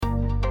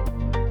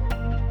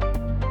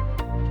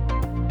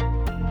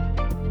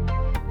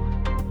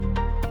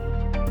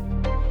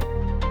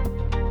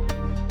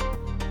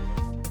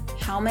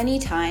many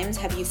times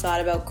have you thought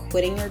about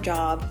quitting your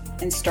job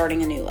and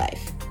starting a new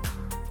life?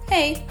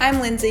 Hey, I'm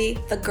Lindsay,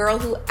 the girl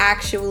who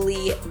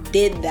actually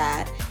did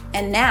that.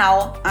 And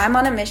now I'm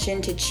on a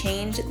mission to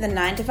change the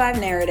 9-to-5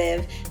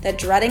 narrative that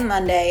dreading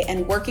Monday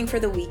and working for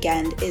the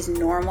weekend is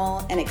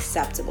normal and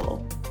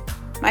acceptable.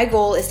 My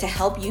goal is to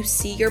help you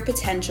see your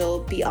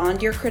potential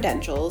beyond your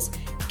credentials,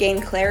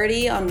 gain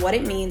clarity on what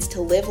it means to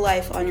live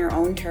life on your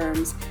own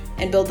terms,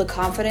 and build the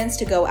confidence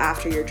to go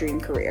after your dream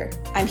career.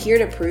 I'm here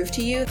to prove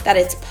to you that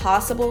it's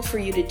possible for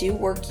you to do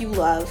work you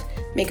love,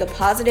 make a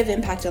positive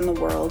impact on the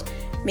world,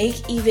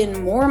 make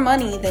even more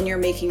money than you're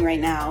making right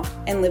now,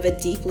 and live a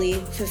deeply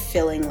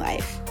fulfilling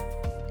life.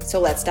 So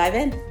let's dive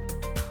in.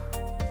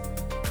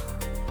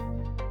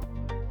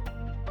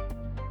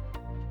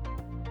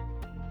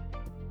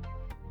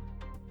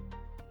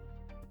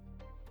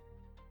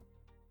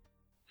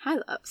 Hi,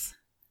 loves.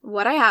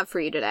 What I have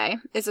for you today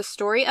is a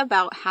story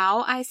about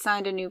how I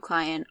signed a new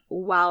client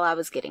while I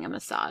was getting a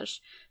massage.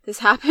 This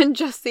happened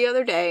just the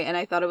other day, and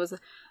I thought it was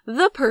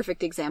the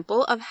perfect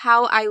example of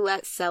how I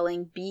let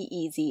selling be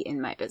easy in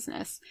my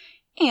business.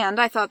 And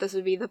I thought this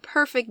would be the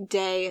perfect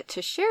day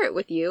to share it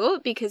with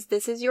you because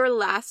this is your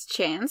last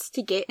chance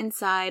to get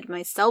inside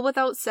my Sell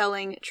Without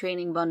Selling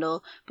training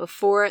bundle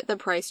before the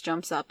price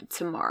jumps up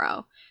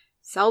tomorrow.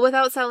 Sell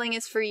Without Selling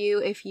is for you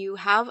if you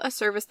have a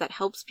service that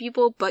helps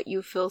people but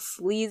you feel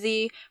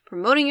sleazy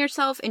promoting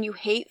yourself and you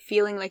hate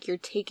feeling like you're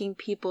taking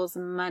people's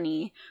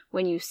money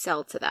when you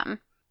sell to them.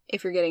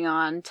 If you're getting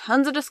on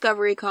tons of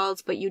discovery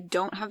calls but you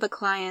don't have the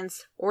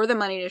clients or the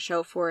money to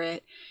show for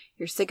it,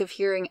 you're sick of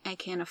hearing I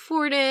can't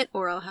afford it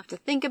or I'll have to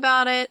think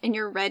about it, and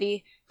you're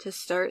ready to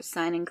start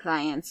signing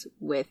clients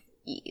with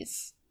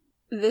ease.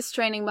 This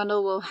training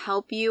bundle will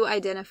help you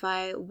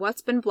identify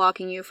what's been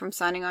blocking you from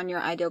signing on your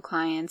ideal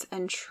clients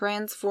and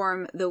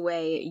transform the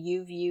way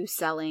you view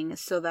selling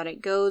so that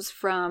it goes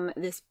from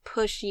this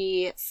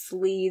pushy,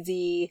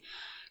 sleazy,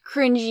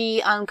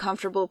 cringy,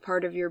 uncomfortable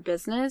part of your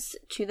business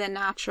to the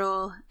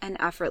natural and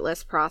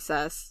effortless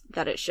process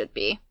that it should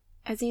be.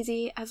 As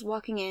easy as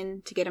walking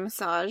in to get a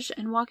massage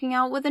and walking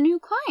out with a new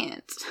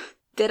client.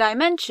 Did I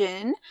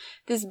mention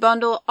this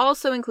bundle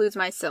also includes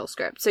my sales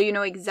script, so you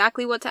know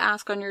exactly what to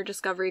ask on your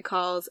discovery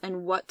calls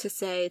and what to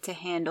say to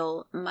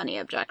handle money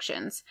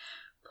objections.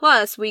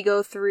 Plus, we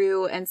go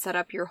through and set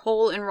up your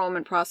whole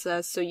enrollment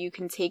process so you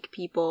can take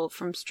people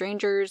from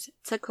strangers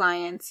to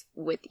clients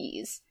with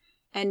ease.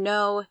 And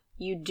no,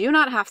 you do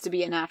not have to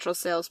be a natural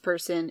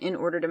salesperson in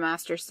order to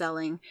master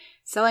selling.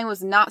 Selling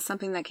was not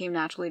something that came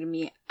naturally to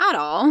me at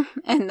all,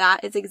 and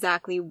that is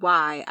exactly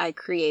why I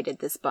created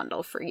this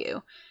bundle for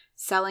you.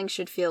 Selling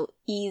should feel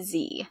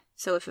easy.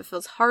 So if it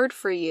feels hard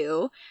for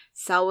you,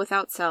 Sell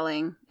Without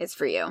Selling is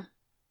for you.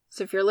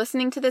 So if you're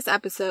listening to this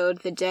episode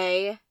the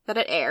day that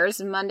it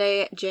airs,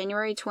 Monday,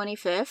 January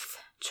 25th,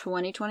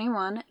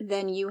 2021,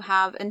 then you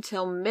have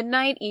until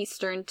midnight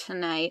Eastern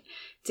tonight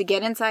to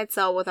get inside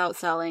Sell Without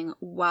Selling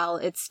while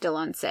it's still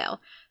on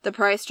sale. The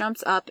price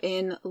jumps up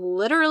in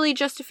literally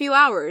just a few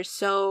hours,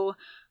 so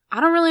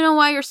I don't really know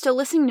why you're still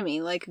listening to me.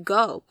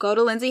 Go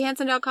to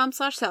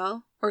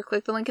lindsayhanson.com/sell or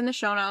click the link in the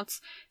show notes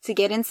to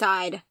get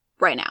inside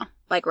right now.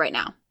 Right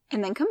now.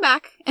 And then come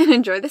back and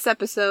enjoy this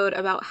episode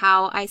about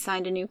how I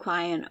signed a new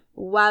client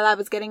while I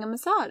was getting a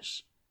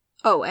massage.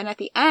 Oh, and at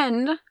the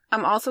end,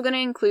 I'm also going to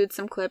include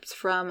some clips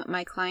from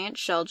my client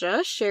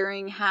Shelja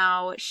sharing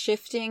how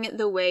shifting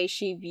the way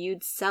she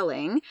viewed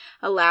selling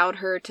allowed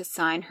her to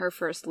sign her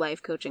first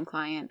life coaching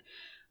client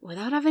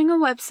without having a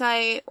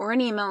website or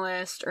an email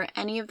list or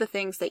any of the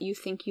things that you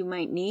think you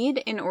might need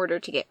in order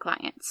to get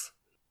clients.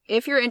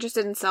 If you're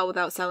interested in Sell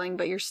Without Selling,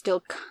 but you're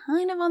still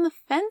kind of on the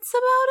fence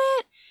about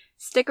it,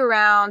 stick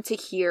around to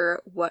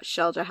hear what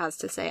Shelja has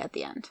to say at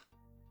the end.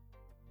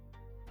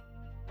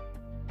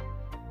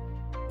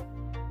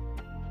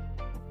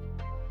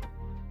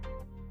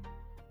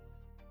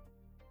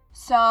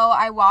 So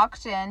I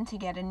walked in to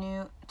get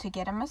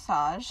a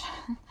massage,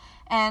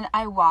 and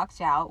I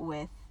walked out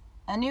with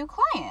a new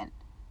client.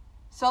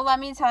 So let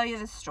me tell you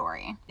the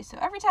story. So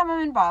every time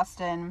I'm in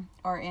Boston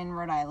or in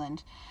Rhode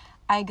Island,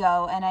 I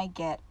go and I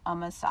get a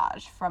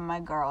massage from my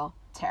girl,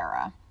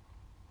 Tara.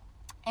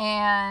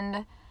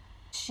 And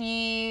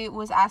she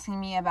was asking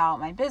me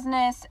about my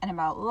business and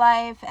about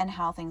life and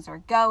how things are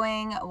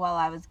going while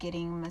I was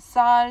getting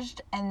massaged.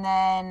 And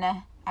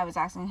then I was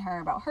asking her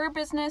about her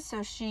business.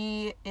 So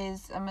she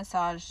is a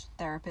massage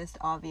therapist,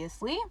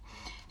 obviously.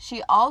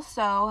 She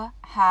also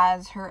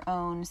has her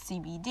own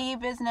CBD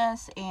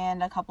business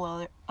and a couple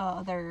of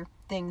other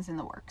things in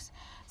the works.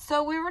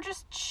 So we were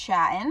just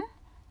chatting,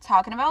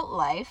 talking about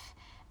life.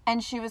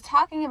 And she was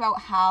talking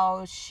about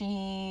how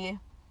she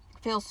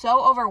feels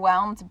so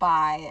overwhelmed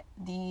by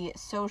the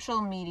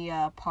social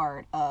media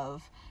part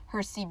of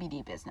her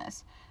CBD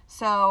business.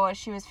 So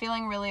she was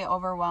feeling really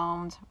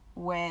overwhelmed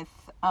with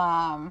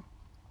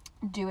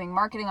doing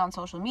marketing on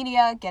social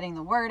media, getting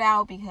the word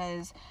out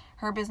because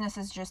her business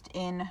is just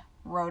in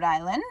Rhode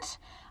Island.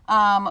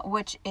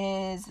 which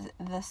is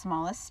the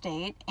smallest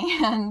state.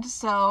 And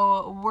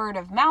so word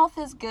of mouth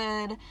is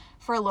good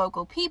for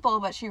local people,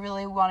 but she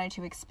really wanted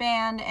to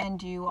expand and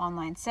do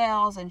online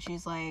sales. And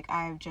she's like,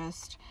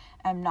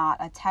 I'm not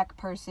a tech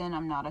person.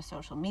 I'm not a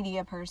social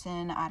media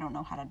person. I don't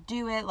know how to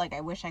do it. Like,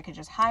 I wish I could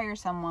just hire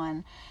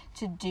someone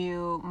to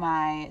do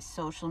my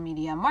social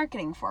media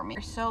marketing for me.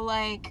 So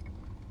like,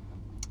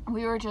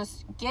 we were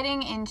just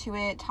getting into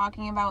it,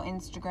 talking about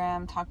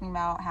Instagram, talking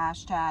about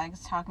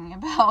hashtags, talking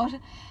about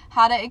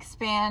how to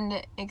expand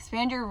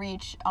your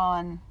reach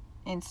on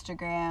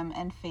Instagram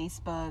and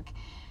Facebook,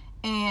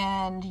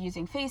 and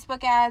using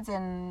Facebook ads,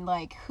 and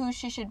like who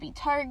she should be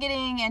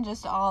targeting, and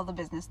just all the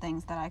business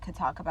things that I could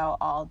talk about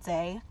all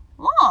day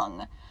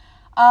long.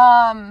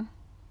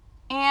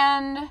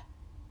 And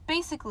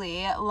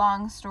basically,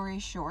 long story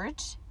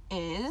short,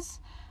 is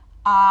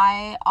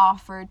I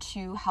offered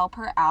to help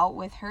her out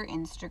with her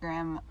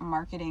Instagram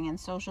marketing and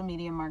social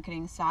media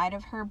marketing side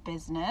of her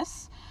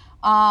business,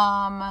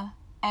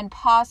 and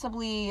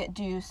possibly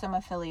do some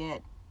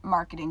affiliate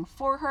marketing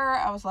for her.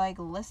 I was like,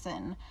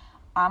 listen,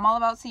 I'm all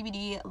about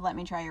CBD. Let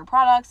me try your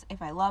products.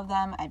 If I love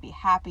them, I'd be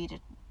happy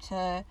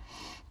to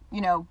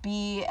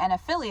be an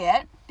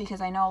affiliate,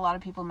 because I know a lot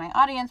of people in my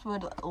audience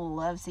would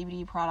love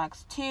CBD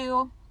products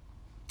too.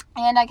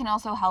 And I can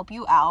also help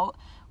you out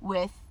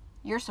with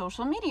your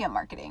social media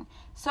marketing.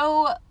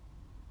 So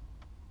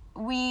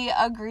we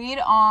agreed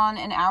on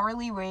an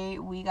hourly rate.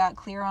 We got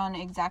clear on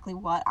exactly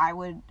what I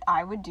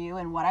would do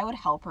and what I would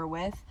help her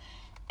with.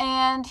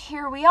 And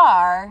here we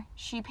are.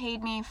 She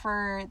paid me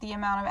for the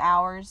amount of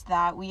hours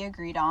that we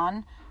agreed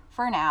on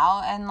for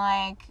now. And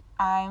like,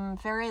 I'm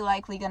very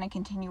likely going to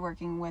continue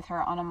working with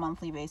her on a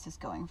monthly basis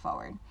going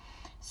forward.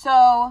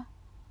 So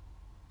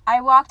I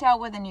walked out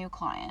with a new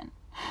client.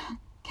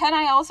 Can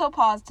I also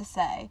pause to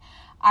say,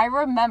 I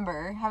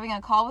remember having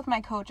a call with my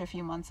coach a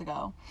few months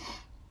ago,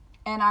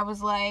 and I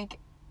was like,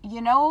 you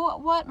know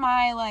what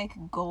my like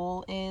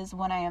goal is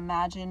when I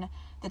imagine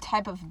the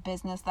type of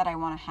business that I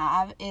want to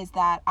have, is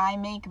that I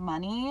make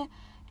money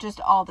just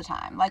all the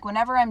time, like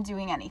whenever I'm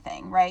doing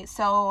anything, right?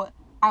 So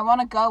I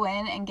want to go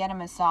in and get a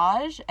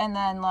massage and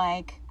then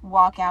like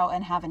walk out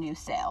and have a new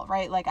sale,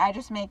 right? Like, I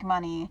just make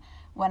money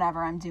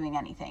whenever I'm doing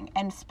anything.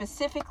 And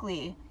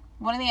specifically,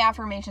 one of the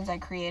affirmations I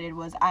created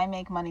was, I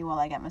make money while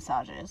I get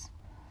massages.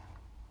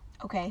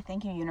 Okay,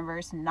 thank you,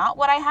 universe. Not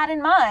what I had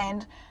in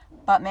mind,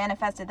 but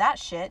manifested that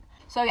shit.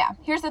 So yeah,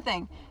 here's the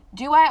thing.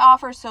 Do I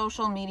offer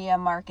social media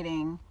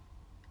marketing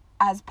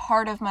as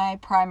part of my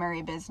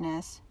primary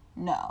business?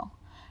 No.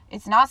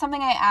 It's not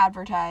something I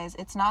advertise.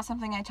 It's not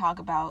something I talk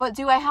about. But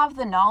do I have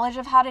the knowledge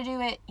of how to do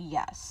it?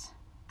 Yes.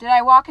 Did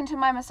I walk into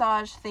my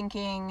massage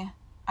thinking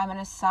I'm going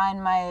to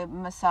sign my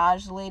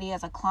massage lady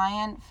as a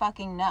client?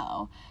 Fucking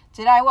no.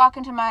 Did I walk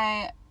into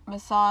my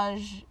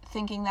massage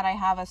thinking that I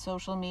have a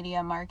social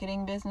media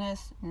marketing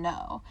business?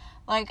 No.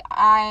 Like,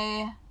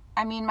 I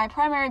mean, my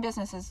primary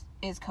business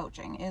is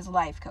coaching, is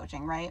life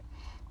coaching, right?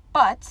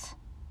 But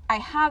I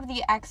have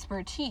the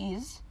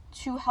expertise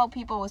to help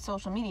people with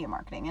social media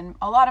marketing. And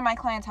a lot of my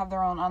clients have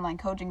their own online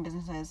coaching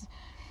businesses,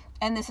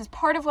 and this is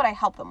part of what I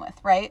help them with,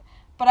 right?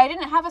 But I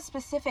didn't have a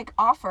specific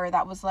offer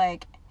that was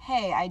like,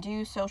 hey, I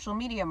do social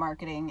media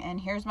marketing, and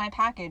here's my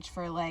package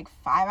for like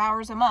 5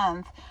 hours a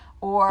month,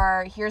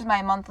 or here's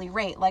my monthly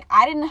rate. Like,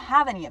 I didn't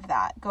have any of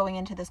that going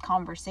into this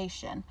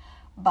conversation.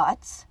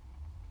 But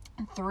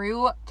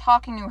through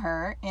talking to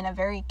her in a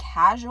very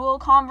casual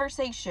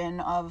conversation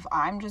of,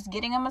 I'm just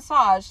getting a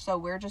massage, so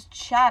we're just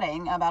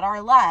chatting about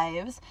our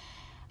lives,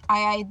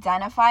 I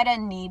identified a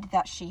need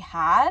that she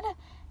had,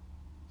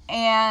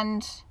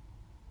 and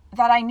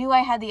that I knew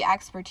I had the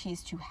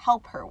expertise to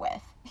help her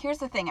with. Here's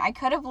the thing. I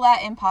could have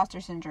let imposter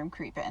syndrome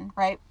creep in,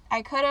 right?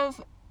 I could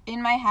have,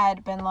 in my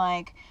head, been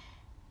like,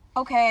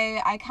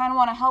 okay, I kind of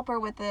want to help her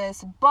with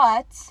this,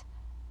 but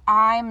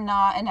I'm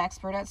not an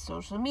expert at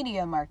social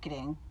media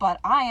marketing, but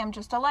I am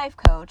just a life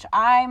coach.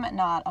 I'm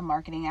not a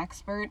marketing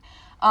expert.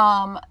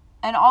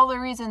 And all the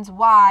reasons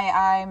why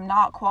I'm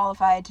not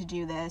qualified to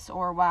do this,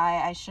 or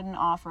why I shouldn't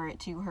offer it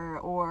to her,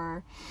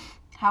 or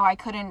how I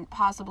couldn't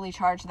possibly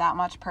charge that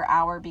much per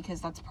hour,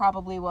 because that's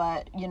probably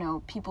what,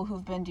 people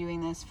who've been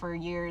doing this for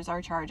years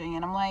are charging.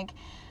 And I'm like,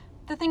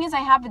 the thing is, I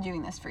have been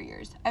doing this for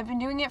years. I've been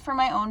doing it for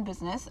my own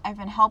business. I've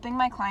been helping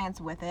my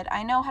clients with it.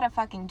 I know how to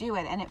fucking do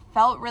it. And it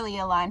felt really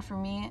aligned for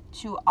me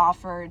to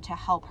offer to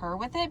help her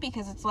with it,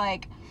 because it's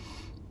like,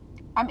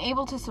 I'm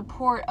able to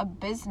support a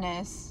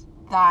business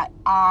that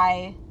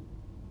I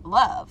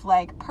love,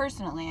 like,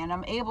 personally, and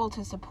I'm able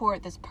to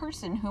support this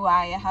person who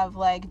I have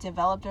like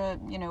developed a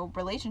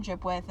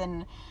relationship with,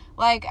 and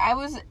like,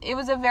 it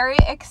was a very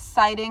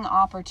exciting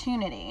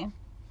opportunity.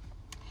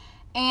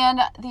 And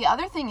the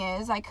other thing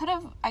is, I could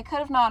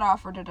have not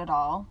offered it at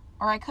all,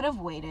 or I could have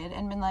waited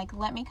and been like,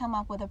 let me come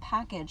up with a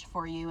package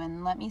for you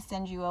and let me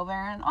send you over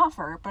an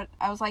offer. But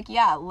I was like,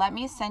 yeah, let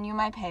me send you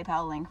my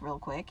PayPal link real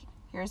quick.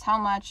 Here's how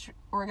much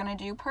we're gonna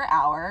do per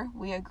hour.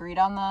 We agreed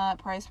on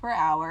the price per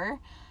hour.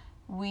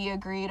 We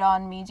agreed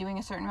on me doing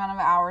a certain amount of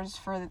hours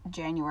for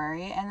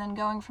January, and then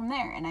going from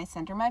there. And I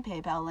sent her my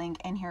PayPal link,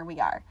 and here we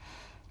are.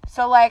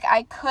 So, like,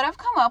 I could have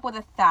come up with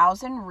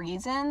 1,000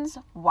 reasons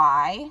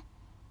why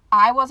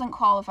I wasn't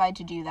qualified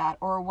to do that,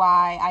 or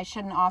why I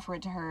shouldn't offer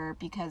it to her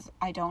because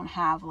I don't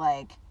have,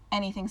 like,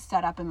 anything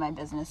set up in my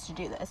business to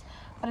do this.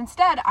 But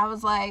instead, I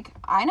was like,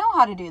 I know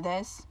how to do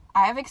this.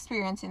 I have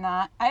experience in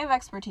that. I have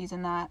expertise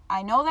in that.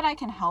 I know that I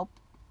can help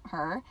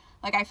her.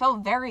 Like, I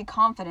felt very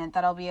confident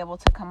that I'll be able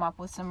to come up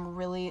with some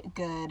really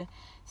good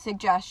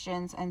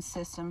suggestions and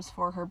systems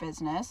for her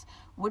business,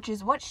 which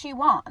is what she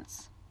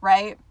wants,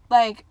 right?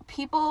 Like,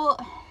 people,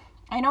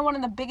 I know one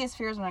of the biggest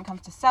fears when it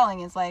comes to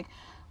selling is like,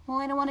 well,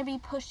 I don't want to be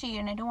pushy,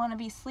 and I don't want to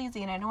be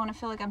sleazy, and I don't want to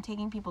feel like I'm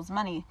taking people's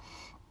money.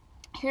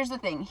 Here's the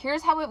thing.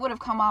 Here's how it would have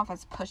come off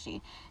as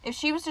pushy. If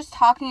she was just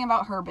talking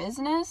about her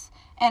business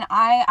and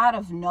I, out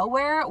of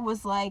nowhere,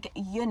 was like,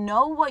 you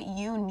know what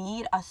you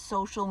need? A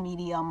social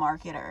media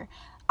marketer.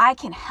 I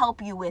can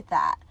help you with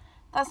that.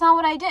 That's not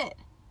what I did.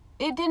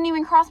 It didn't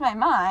even cross my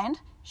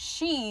mind.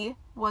 She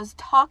was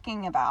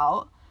talking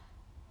about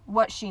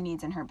what she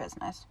needs in her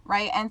business,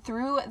 right? And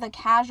through the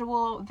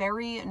casual,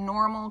 very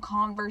normal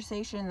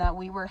conversation that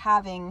we were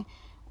having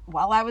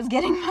while I was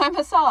getting my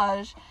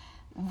massage,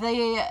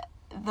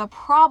 the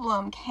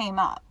problem came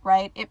up,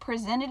 right? It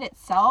presented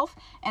itself,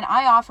 and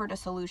I offered a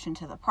solution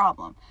to the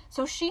problem.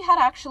 So she had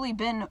actually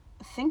been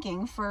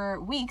thinking for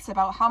weeks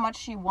about how much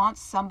she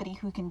wants somebody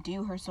who can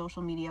do her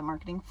social media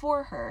marketing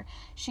for her.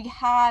 She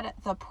had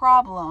the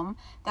problem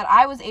that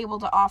I was able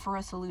to offer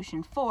a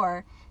solution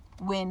for.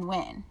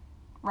 Win-win,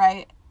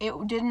 right? It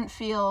didn't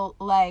feel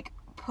like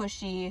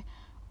pushy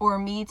or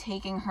me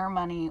taking her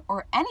money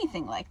or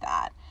anything like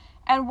that.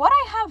 And what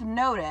I have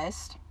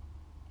noticed,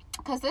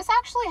 because this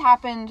actually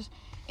happened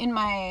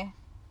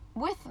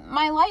with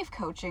my life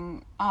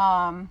coaching.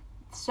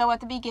 So at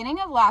the beginning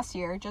of last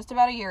year, just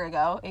about a year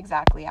ago,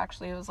 exactly,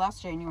 actually, it was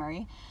last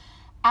January,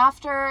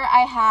 after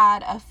I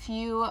had a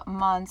few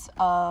months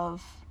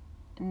of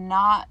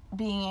not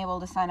being able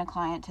to sign a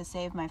client to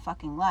save my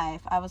fucking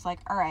life, I was like,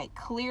 all right,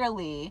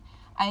 clearly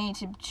I need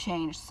to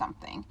change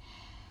something.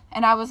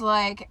 And I was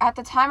like, at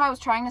the time I was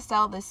trying to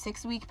sell this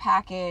 6-week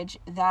package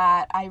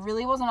that I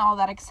really wasn't all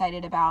that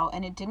excited about,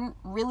 and it didn't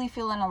really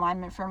feel in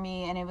alignment for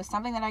me, and it was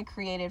something that I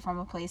created from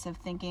a place of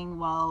thinking,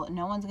 well,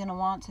 no one's going to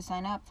want to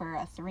sign up for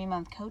a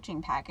 3-month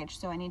coaching package,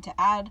 so I need to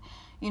add,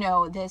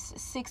 this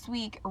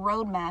 6-week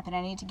roadmap, and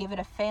I need to give it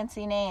a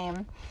fancy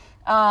name,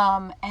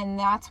 and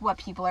that's what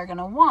people are going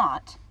to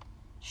want.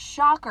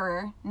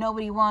 Shocker,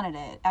 nobody wanted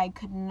it.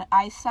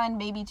 I signed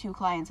maybe 2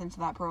 clients into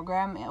that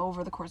program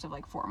over the course of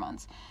like 4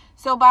 months.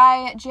 So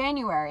by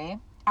January,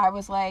 I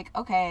was like,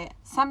 okay,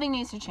 something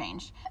needs to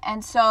change.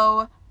 And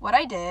so what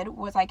I did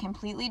was I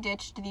completely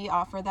ditched the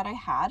offer that I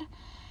had,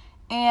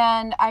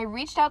 and I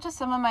reached out to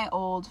some of my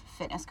old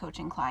fitness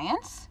coaching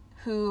clients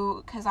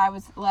because I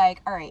was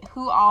like, all right,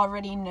 who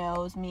already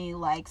knows me,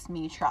 likes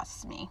me,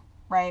 trusts me,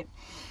 right?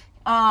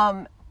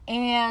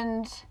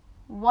 And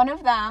one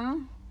of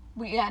them,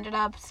 we ended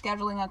up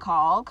scheduling a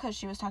call because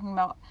she was talking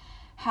about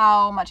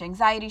how much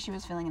anxiety she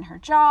was feeling in her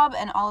job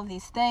and all of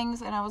these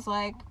things. And I was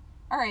like,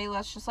 all right,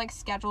 let's just like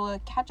schedule a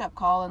catch-up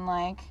call and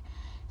like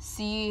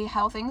see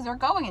how things are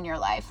going in your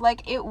life.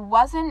 Like, it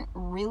wasn't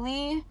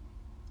really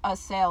a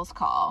sales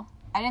call.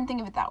 I didn't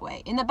think of it that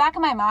way. In the back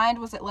of my mind,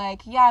 was it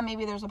like, yeah,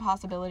 maybe there's a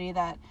possibility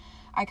that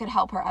I could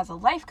help her as a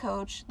life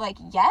coach? Like,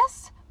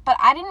 yes, but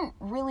I didn't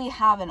really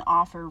have an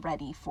offer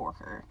ready for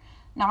her.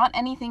 Not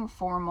anything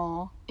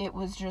formal. It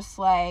was just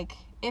like,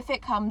 if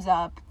it comes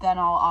up, then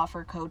I'll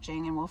offer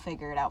coaching and we'll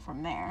figure it out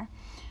from there.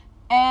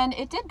 And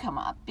it did come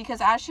up because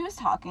as she was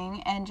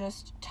talking and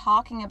just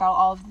talking about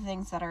all of the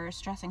things that are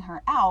stressing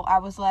her out, I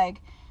was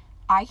like,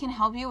 I can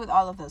help you with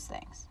all of those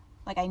things.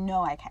 Like, I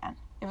know I can.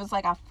 It was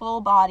like a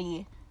full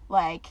body,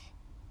 like,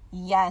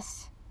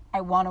 yes, I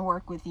want to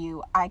work with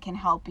you. I can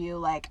help you.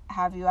 Like,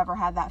 have you ever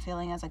had that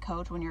feeling as a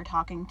coach when you're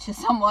talking to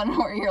someone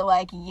where you're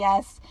like,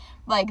 yes,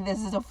 like, this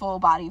is a full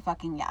body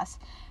fucking yes.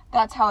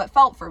 That's how it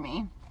felt for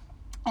me.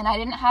 And I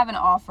didn't have an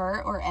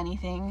offer or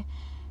anything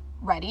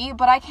ready,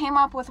 but I came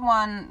up with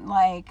one,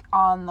 like,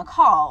 on the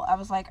call. I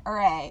was like, all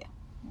right,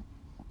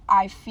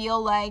 I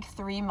feel like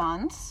 3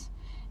 months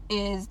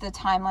is the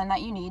timeline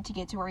that you need to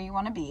get to where you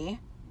want to be.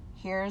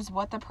 Here's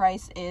what the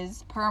price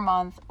is per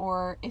month,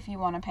 or if you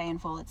want to pay in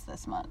full, it's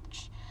this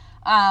much.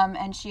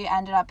 And she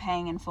ended up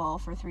paying in full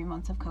for 3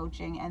 months of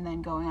coaching and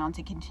then going on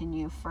to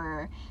continue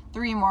for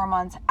 3 more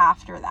months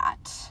after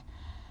that.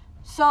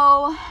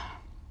 So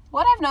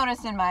what I've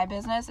noticed in my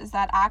business is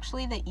that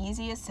actually the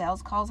easiest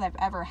sales calls I've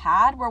ever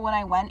had were when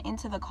I went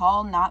into the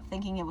call not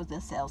thinking it was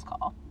a sales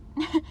call.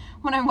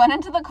 When I went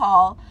into the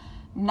call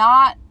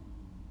not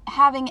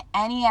having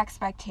any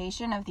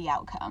expectation of the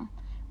outcome,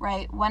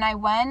 right? When I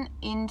went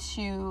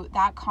into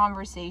that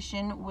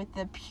conversation with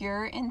the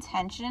pure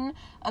intention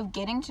of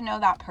getting to know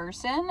that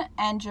person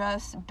and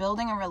just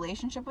building a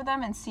relationship with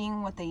them and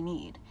seeing what they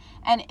need.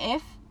 And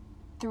if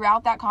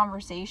throughout that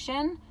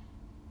conversation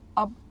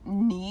a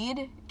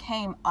need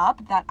came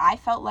up that I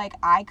felt like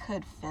I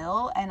could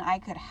fill and I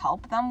could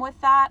help them with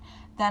that,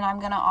 then I'm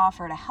going to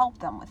offer to help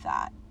them with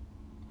that.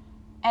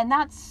 And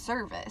that's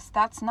service.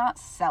 That's not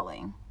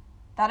selling.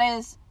 That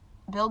is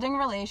building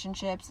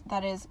relationships,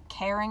 that is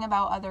caring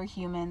about other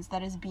humans,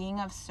 that is being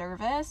of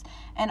service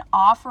and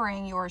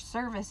offering your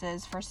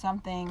services for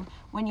something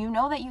when you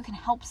know that you can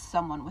help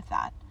someone with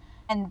that.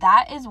 And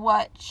that is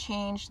what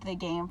changed the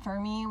game for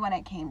me when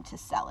it came to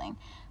selling.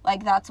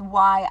 Like, that's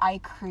why I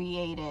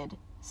created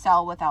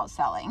Sell Without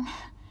Selling.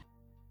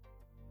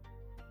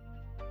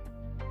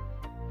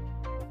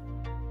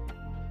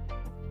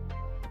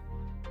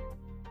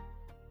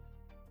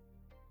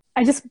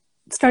 I just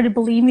started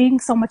believing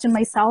so much in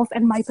myself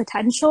and my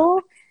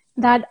potential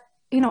that,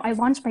 I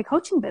launched my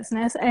coaching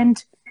business.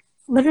 And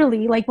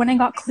literally, like, when I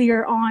got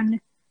clear on,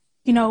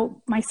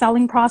 my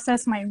selling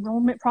process, my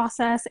enrollment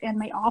process, and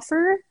my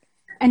offer,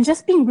 and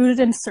just being rooted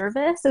in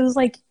service, it was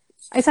like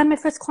I signed my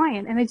first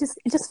client, and it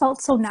just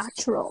felt so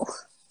natural.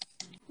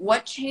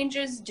 What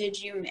changes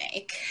did you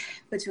make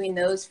between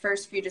those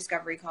first few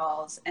discovery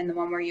calls and the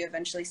one where you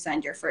eventually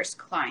signed your first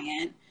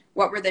client?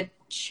 What were the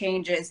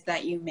changes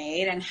that you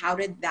made, and how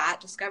did that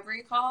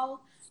discovery call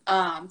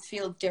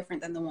feel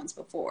different than the ones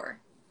before?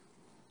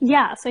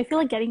 Yeah, so I feel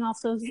like getting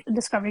off those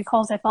discovery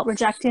calls, I felt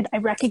rejected. I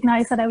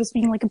recognized that I was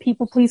being like a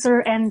people pleaser,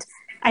 and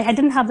I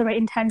didn't have the right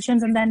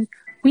intentions. And then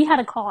we had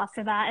a call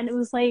after that, and it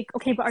was like,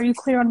 okay, but are you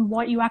clear on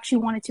what you actually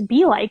want it to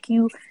be like?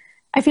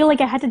 I feel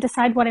like I had to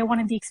decide what I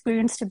wanted the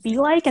experience to be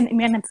like and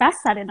manifest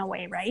that in a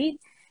way, right?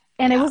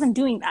 And I wasn't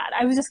doing that.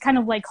 I was just kind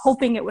of like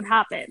hoping it would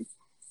happen.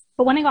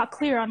 But when I got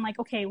clear on like,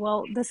 okay,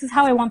 well, this is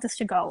how I want this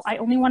to go. I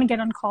only want to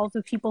get on calls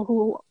with people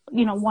who,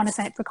 want to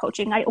sign up for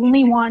coaching. I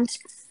only want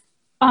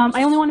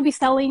to be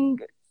selling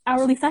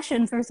hourly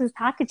sessions versus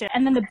packages.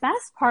 And then the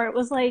best part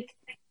was like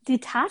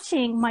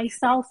detaching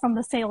myself from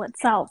the sale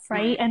itself,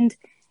 right? And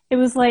it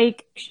was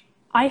like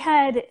I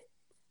had,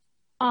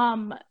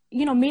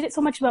 made it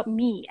so much about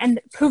me and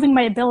proving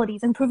my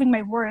abilities and proving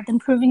my worth and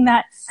proving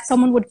that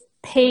someone would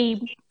pay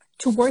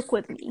to work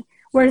with me.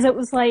 Whereas it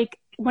was like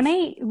when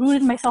I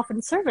rooted myself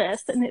in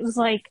service, and it was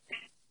like,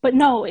 but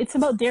no, it's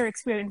about their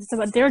experience. It's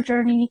about their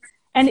journey.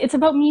 And it's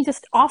about me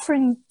just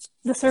offering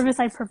the service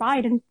I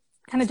provide and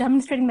kind of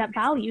demonstrating that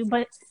value,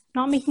 but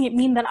not making it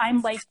mean that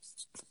I'm like,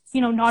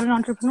 not an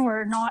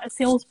entrepreneur, not a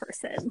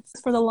salesperson.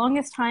 For the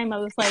longest time, I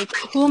was like,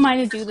 who am I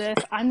to do this?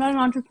 I'm not an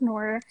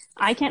entrepreneur.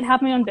 I can't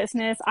have my own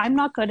business. I'm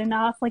not good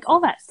enough, like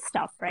all that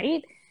stuff,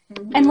 right?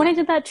 Mm-hmm. And when I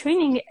did that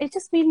training, it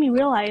just made me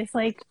realize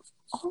like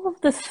all of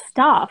the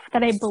stuff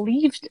that I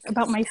believed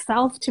about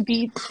myself to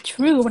be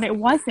true when it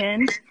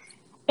wasn't.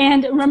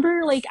 And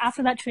remember, like,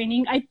 after that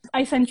training,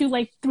 I sent you,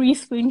 like, 3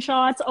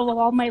 screenshots of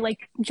all my,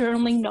 like,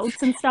 journaling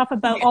notes and stuff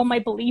about all my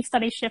beliefs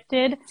that I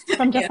shifted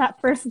from just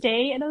that first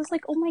day. And I was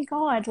like, oh, my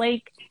God,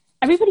 like,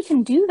 everybody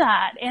can do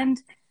that.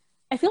 And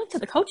I feel like to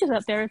the coaches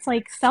out there, it's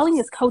like selling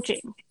is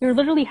coaching. You're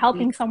literally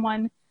helping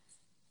someone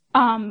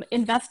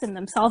invest in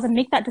themselves and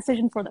make that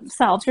decision for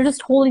themselves. You're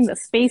just holding the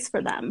space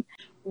for them.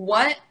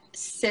 What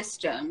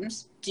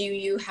systems do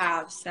you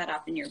have set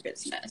up in your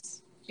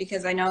business?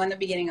 Because I know in the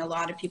beginning, a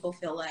lot of people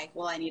feel like,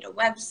 well, I need a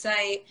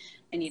website,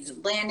 I need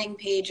landing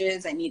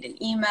pages, I need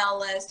an email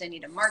list, I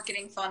need a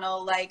marketing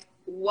funnel. Like,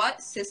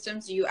 what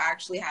systems do you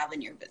actually have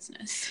in your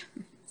business?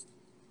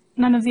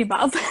 None of the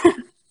above.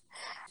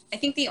 I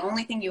think the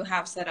only thing you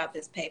have set up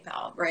is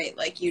PayPal, right?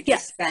 Like you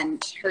just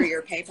send her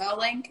your PayPal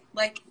link.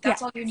 Like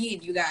that's all you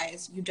need, you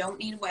guys. You don't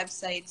need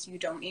websites. You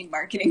don't need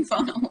marketing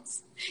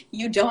funnels.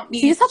 You don't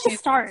need you just have to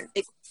start.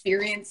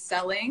 Experience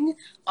selling.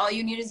 All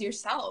you need is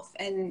yourself,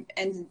 and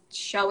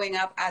showing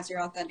up as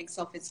your authentic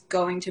self is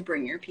going to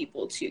bring your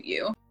people to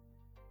you.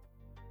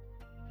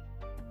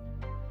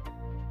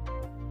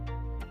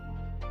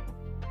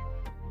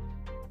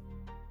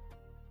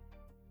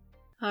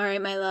 All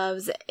right, my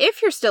loves,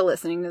 if you're still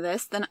listening to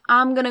this, then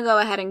I'm going to go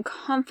ahead and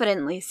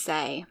confidently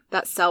say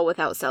that Sell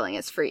Without Selling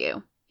is for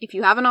you. If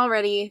you haven't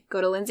already,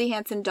 go to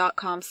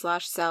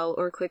lindsayhanson.com/sell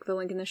or click the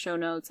link in the show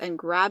notes and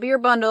grab your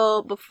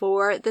bundle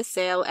before the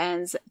sale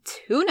ends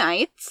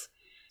tonight.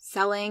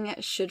 Selling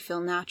should feel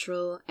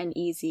natural and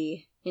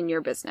easy in your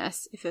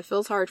business. If it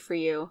feels hard for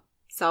you,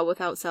 Sell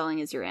Without Selling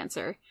is your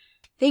answer.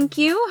 Thank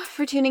you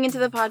for tuning into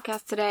the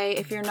podcast today.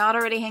 If you're not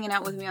already hanging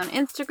out with me on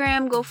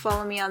Instagram, go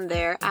follow me on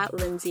there at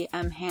Lindsay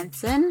M.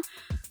 Hanson.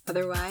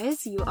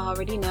 Otherwise, you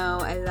already know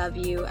I love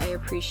you. I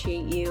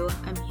appreciate you.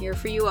 I'm here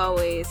for you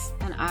always,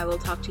 and I will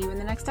talk to you in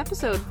the next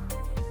episode.